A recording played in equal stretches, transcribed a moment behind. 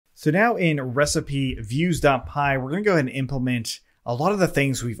So now in recipe views.py, we're going to go ahead and implement a lot of the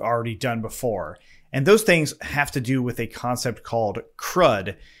things we've already done before. And those things have to do with a concept called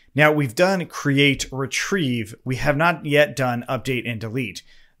CRUD. Now we've done create, retrieve. We have not yet done update and delete.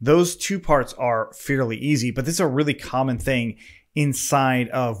 Those two parts are fairly easy, but this is a really common thing inside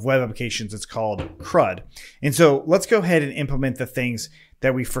of web applications. It's called CRUD. And so let's go ahead and implement the things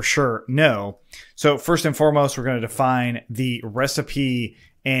that we for sure know. So first and foremost, we're going to define the recipe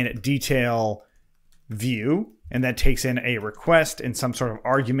and detail view, and that takes in a request and some sort of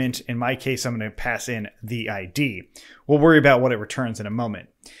argument. In my case, I'm going to pass in the ID. We'll worry about what it returns in a moment.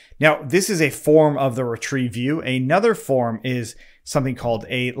 Now, this is a form of the retrieve view. Another form is something called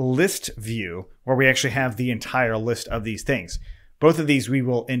a list view, where we actually have the entire list of these things. Both of these we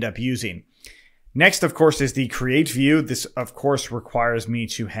will end up using. Next, of course, is the create view. This, of course, requires me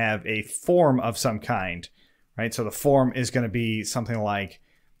to have a form of some kind, right? So the form is going to be something like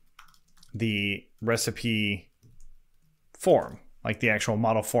the recipe form, like the actual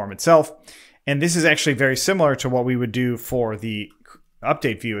model form itself. And this is actually very similar to what we would do for the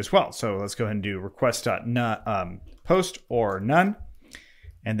update view as well. So let's go ahead and do request.post or none,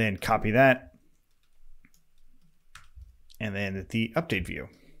 and then copy that. And then the update view.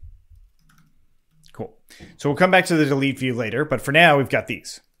 Cool. So we'll come back to the delete view later, but for now we've got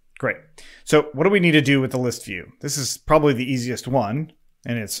these. Great. So what do we need to do with the list view? This is probably the easiest one,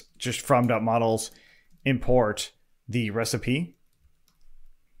 and it's just from.models import the recipe.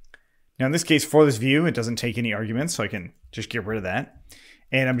 Now in this case, for this view, it doesn't take any arguments, so I can just get rid of that.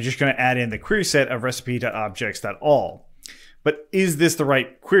 And I'm just going to add in the query set of recipe.objects.all. But is this the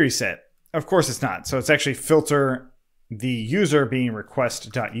right query set? Of course it's not. So it's actually filter the user being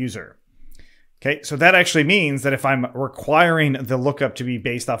request.user. Okay, so that actually means that if I'm requiring the lookup to be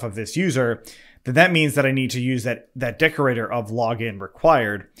based off of this user, then that means that I need to use that decorator of login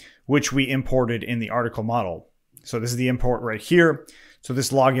required, which we imported in the article model. So this is the import right here. So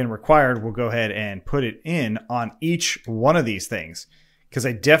this login required, we'll go ahead and put it in on each one of these things, because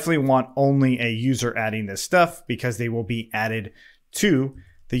I definitely want only a user adding this stuff because they will be added to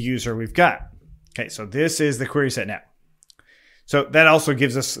the user we've got. Okay, so this is the query set now. So that also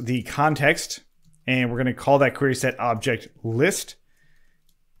gives us the context, and we're going to call that query set object list,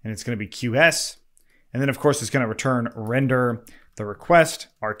 and it's going to be QS. And then of course it's going to return render the request,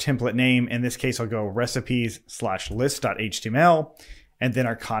 our template name. In this case, I'll go recipes/list.html, and then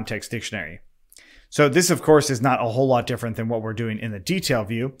our context dictionary. So this of course is not a whole lot different than what we're doing in the detail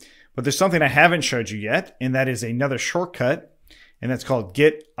view, but there's something I haven't showed you yet, and that is another shortcut, and that's called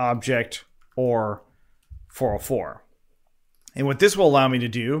get object or 404. And what this will allow me to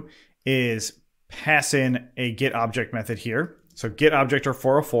do is pass in a get object method here. So get object or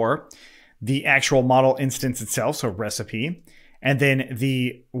 404, the actual model instance itself, so recipe, and then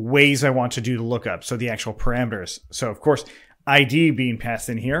the ways I want to do the lookup, so the actual parameters. So of course, ID being passed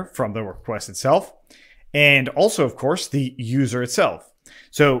in here from the request itself, and also of course the user itself.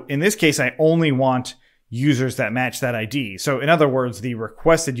 So in this case, I only want users that match that ID. So in other words, the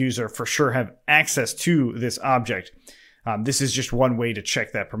requested user for sure have access to this object. This is just one way to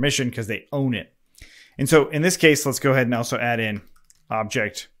check that permission because they own it. And so in this case, let's go ahead and also add in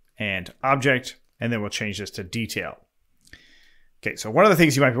object, and then we'll change this to detail. Okay, so one of the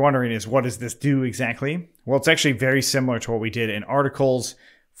things you might be wondering is, what does this do exactly? Well, it's actually very similar to what we did in articles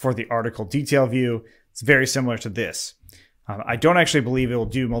for the article detail view. It's very similar to this. I don't actually believe it will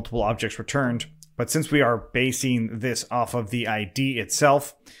do multiple objects returned, but since we are basing this off of the ID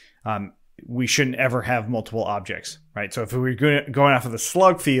itself, we shouldn't ever have multiple objects, right? So if we were going off of the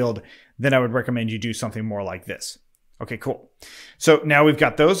slug field, then I would recommend you do something more like this. Okay, cool. So now we've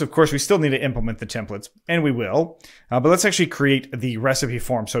got those. Of course, we still need to implement the templates, and we will. But let's actually create the recipe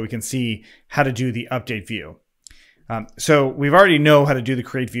form so we can see how to do the update view. So we've already know how to do the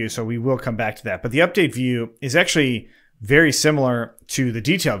create view, so we will come back to that. But the update view is actually very similar to the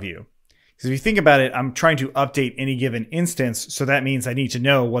detail view. Because if you think about it, I'm trying to update any given instance, so that means I need to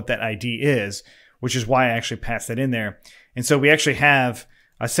know what that ID is, which is why I actually passed that in there. And so we actually have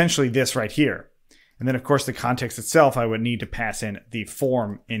essentially this right here. And then of course the context itself, I would need to pass in the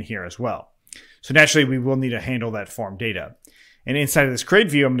form in here as well. So naturally we will need to handle that form data. And inside of this create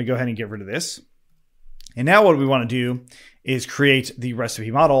view, I'm going to go ahead and get rid of this. And now what we want to do is create the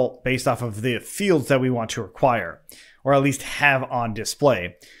recipe model based off of the fields that we want to require, or at least have on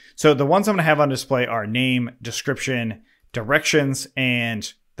display. So the ones I'm going to have on display are name, description, directions,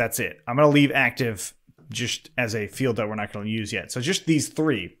 and that's it. I'm going to leave active just as a field that we're not going to use yet. So just these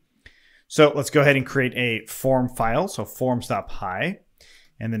three. So let's go ahead and create a form file. So forms.py,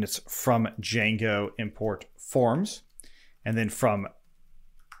 and then it's from Django import forms, and then from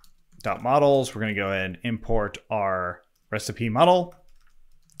models. We're going to go ahead and import our recipe model,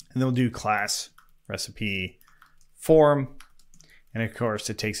 and then we'll do class recipe form. And of course,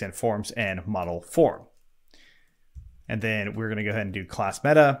 it takes in forms and model form. And then we're going to go ahead and do class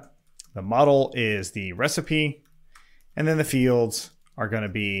meta. The model is the recipe, and then the fields are going to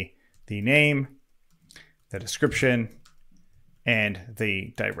be the name, the description, and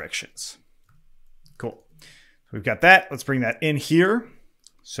the directions. Cool. So we've got that. Let's bring that in here.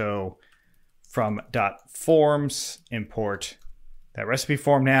 So from .forms, import that recipe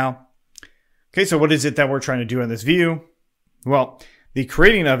form now. Okay, so what is it that we're trying to do in this view? Well, the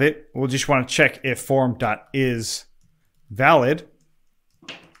creating of it, we'll just want to check if form.is valid.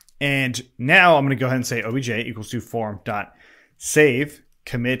 And now I'm going to go ahead and say obj equals to form.save,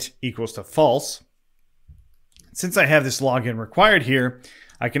 commit equals to false. Since I have this login required here,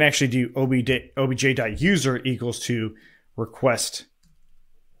 I can actually do obj.user equals to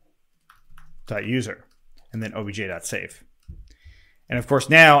request.user, and then obj.save. And of course,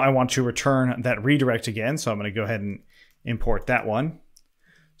 now I want to return that redirect again. So I'm going to go ahead and import that one.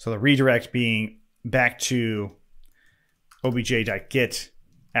 So the redirect being back to obj.get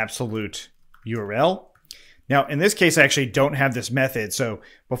absolute URL. Now, in this case, I actually don't have this method. So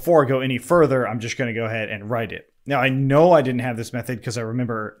before I go any further, I'm just going to go ahead and write it. Now, I know I didn't have this method because I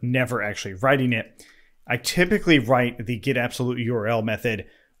remember never actually writing it. I typically write the get absolute URL method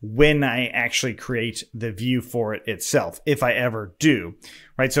when I actually create the view for it itself, if I ever do,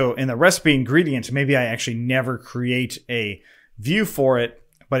 right? So in the recipe ingredient, maybe I actually never create a view for it.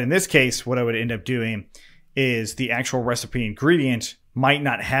 But in this case, what I would end up doing is the actual recipe ingredient might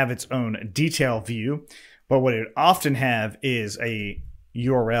not have its own detail view, but what it would often have is a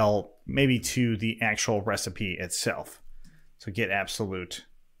URL maybe to the actual recipe itself. So get absolute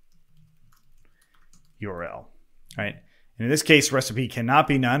URL, right? And in this case, recipe cannot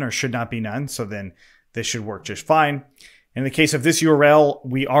be none or should not be none. So then this should work just fine. In the case of this URL,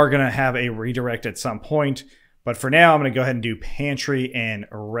 we are going to have a redirect at some point. But for now, I'm going to go ahead and do pantry and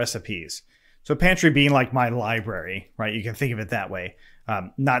recipes. So pantry being like my library, right? You can think of it that way.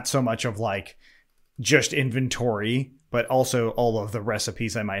 Not so much of like just inventory, but also all of the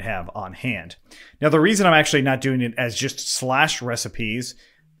recipes I might have on hand. Now, the reason I'm actually not doing it as just slash recipes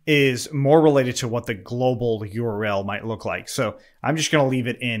is more related to what the global URL might look like. So I'm just going to leave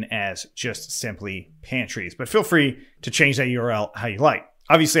it in as just simply pantries, but feel free to change that URL how you like.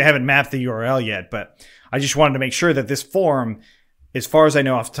 Obviously, I haven't mapped the URL yet, but I just wanted to make sure that this form, as far as I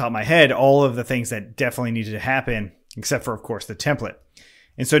know off the top of my head, all of the things that definitely needed to happen, except for, of course, the template.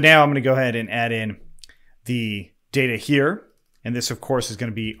 And so now I'm going to go ahead and add in the data here. And this, of course, is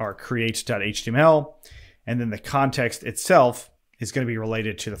going to be our create.html. And then the context itself is going to be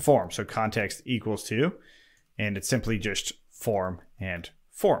related to the form. So context equals to, and it's simply just form and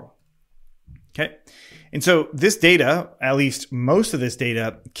form. Okay. And so this data, at least most of this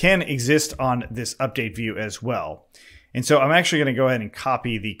data, can exist on this update view as well. And so I'm actually going to go ahead and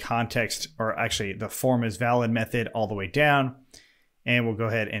copy the context, or actually the form is valid method all the way down. And we'll go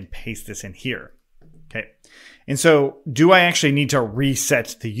ahead and paste this in here. Okay. And so do I actually need to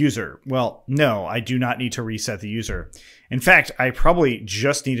reset the user? Well, no, I do not need to reset the user. In fact, I probably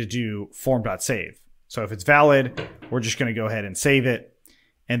just need to do form.save. So if it's valid, we're just going to go ahead and save it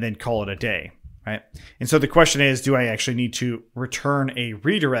and then call it a day, right? And so the question is, do I actually need to return a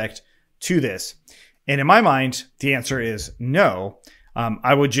redirect to this? And in my mind, the answer is no.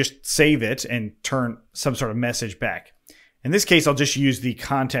 I would just save it and turn some sort of message back. In this case, I'll just use the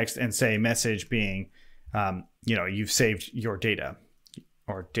context and say message being, you've saved your data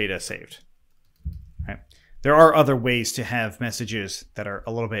or data saved. Right? There are other ways to have messages that are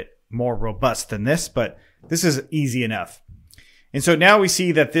a little bit more robust than this, but this is easy enough. And so now we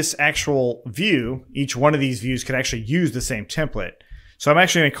see that this actual view, each one of these views could actually use the same template. So I'm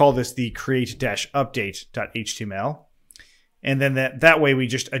actually going to call this the create-update.html. And then that way we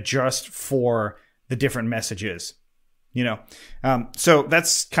just adjust for the different messages. So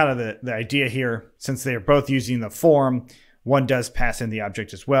that's kind of the idea here. Since they're both using the form, one does pass in the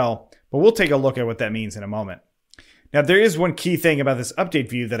object as well, but we'll take a look at what that means in a moment. Now, there is one key thing about this update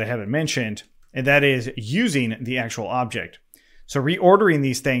view that I haven't mentioned, and that is using the actual object. So reordering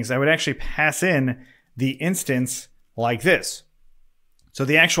these things, I would actually pass in the instance like this. So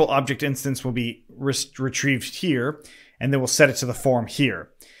the actual object instance will be retrieved here, and then we'll set it to the form here.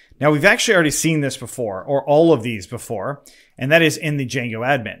 Now, we've actually already seen this before, or all of these before, and that is in the Django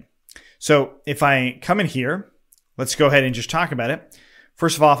admin. So if I come in here, let's go ahead and just talk about it.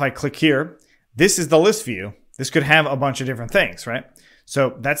 First of all, if I click here, this is the list view. This could have a bunch of different things, right?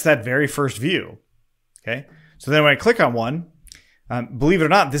 So that's that very first view, okay? So then when I click on one, Believe it or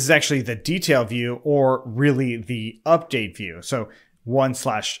not, this is actually the detail view or really the update view. So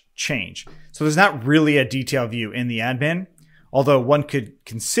 1/change. So there's not really a detail view in the admin, although one could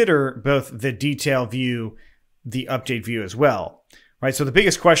consider both the detail view, the update view as well, right? So the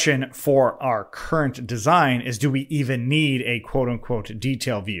biggest question for our current design is, do we even need a quote unquote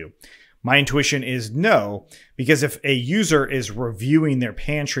detail view? My intuition is no, because if a user is reviewing their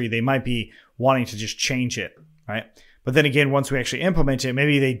pantry, they might be wanting to just change it, right? But then again, once we actually implement it,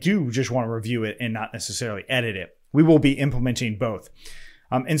 maybe they do just want to review it and not necessarily edit it. We will be implementing both.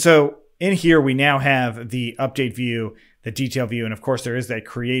 And so in here, we now have the update view, the detail view, and of course there is that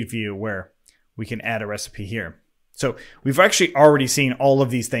create view where we can add a recipe here. So we've actually already seen all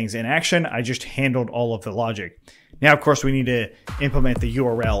of these things in action. I just handled all of the logic. Now, of course, we need to implement the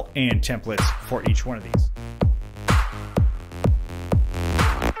URL and templates for each one of these.